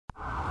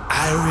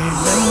I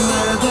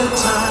remember the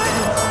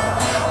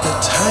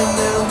time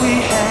that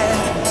we had.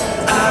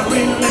 I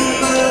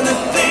remember the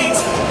things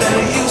that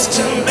used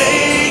to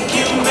make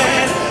you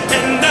mad.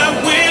 And I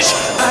wish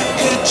I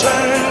could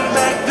turn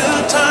back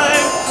the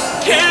time.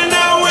 And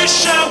I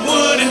wish I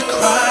wouldn't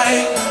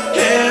cry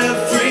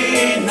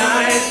every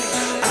night.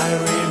 I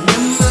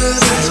remember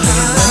the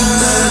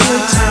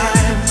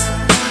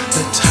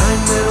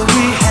time that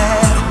we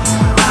had.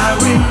 I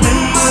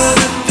remember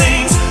the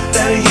things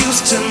that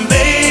used to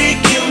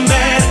make you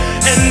mad.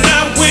 And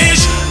I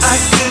wish I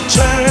could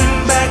turn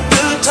back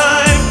the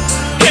time.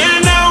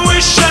 And I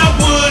wish I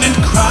wouldn't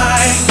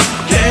cry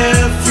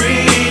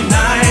every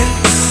night.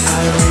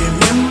 I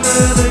remember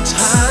the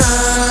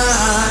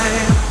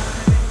time.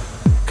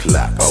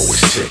 Clock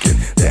always ticking,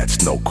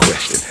 that's no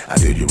question. I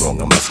did you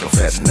wrong, I must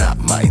confess, not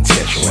my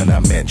intention. When I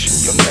mention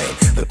your name,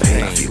 the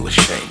pain, I feel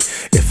ashamed.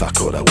 If I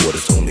could, I would,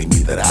 it's only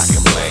me that I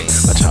can blame.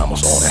 My time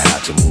was on, I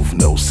had to move,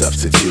 no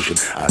substitution.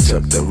 I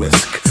took the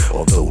risk,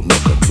 although no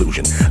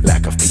conclusion.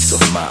 Lack of peace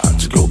of mind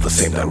to go the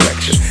same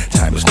direction.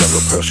 Time is never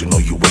personal,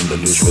 you win the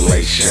lose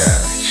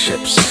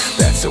relationships.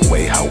 That's the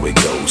way how it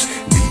goes.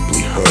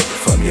 Deeply hurt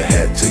from your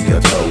head to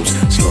your toes.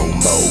 Slow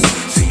mo,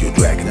 see you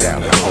dragging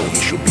down the hole.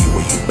 You should be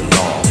where you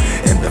belong,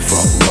 in the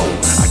front row.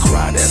 I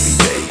cried every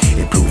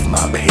day, improve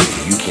my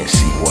behavior. You can't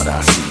see what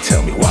I see,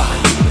 tell me why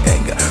you in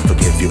anger.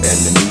 Forgive your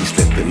enemies,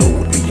 let the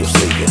Lord be your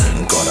savior.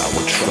 And God I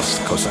will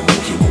trust, cause I know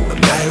He will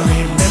remember. I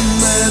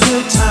remember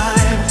the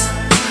time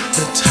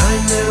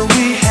that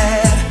we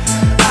had.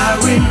 I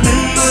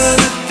remember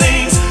the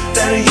things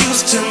that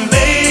used to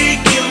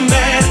make you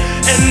mad.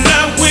 And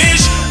I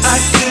wish I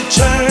could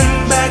turn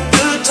back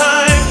the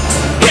time.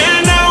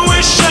 And I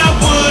wish I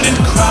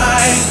wouldn't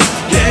cry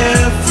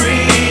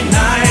every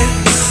night.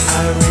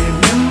 I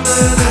remember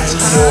the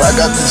time. Yo, I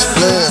got this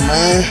plan,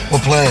 man.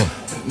 What plan?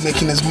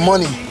 Making this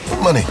money.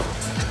 What money?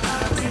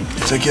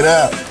 Check it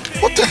out.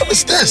 What the hell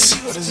is this?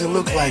 What does it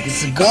look like?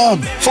 It's a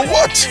gun. For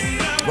what?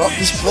 Rob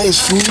this place,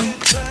 fool.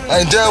 I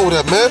ain't down with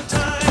that, man.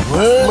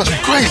 Word? You must be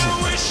crazy.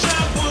 I wish I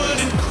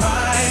wouldn't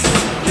cry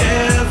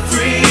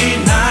every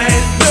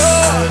night.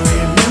 I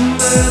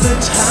remember the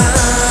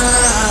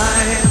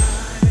time.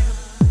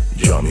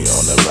 Join me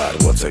on the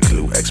ride, what's a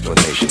clue?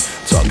 Explanation.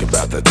 Talk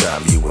about the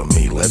time you and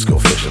me, let's go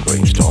fishing.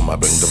 Brainstorm, I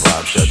bring the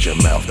vibe, shut your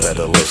mouth,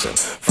 better listen.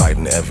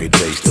 Fighting every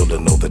day, still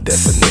don't know the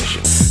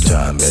definition.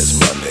 Time is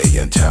money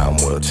and time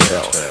will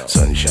tell.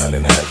 Sunshine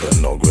in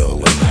heaven, no grill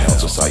in hell.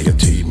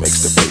 Society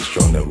makes the pace,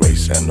 join the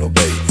race and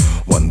obey.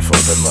 One for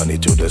the money,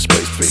 two the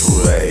space, three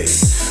hooray.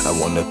 I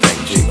wanna thank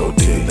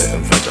G.O.D, the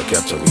inventor,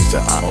 kept Teresa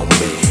eye on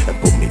me and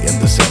put me in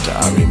the center.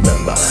 I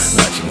remember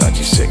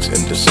 1996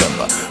 in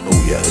December.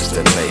 Booyah is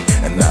the name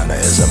and Nana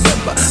is a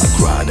member. I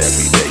cried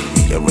every day,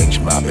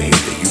 rearranged my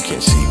behavior. You can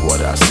see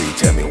what I see,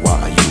 tell me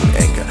why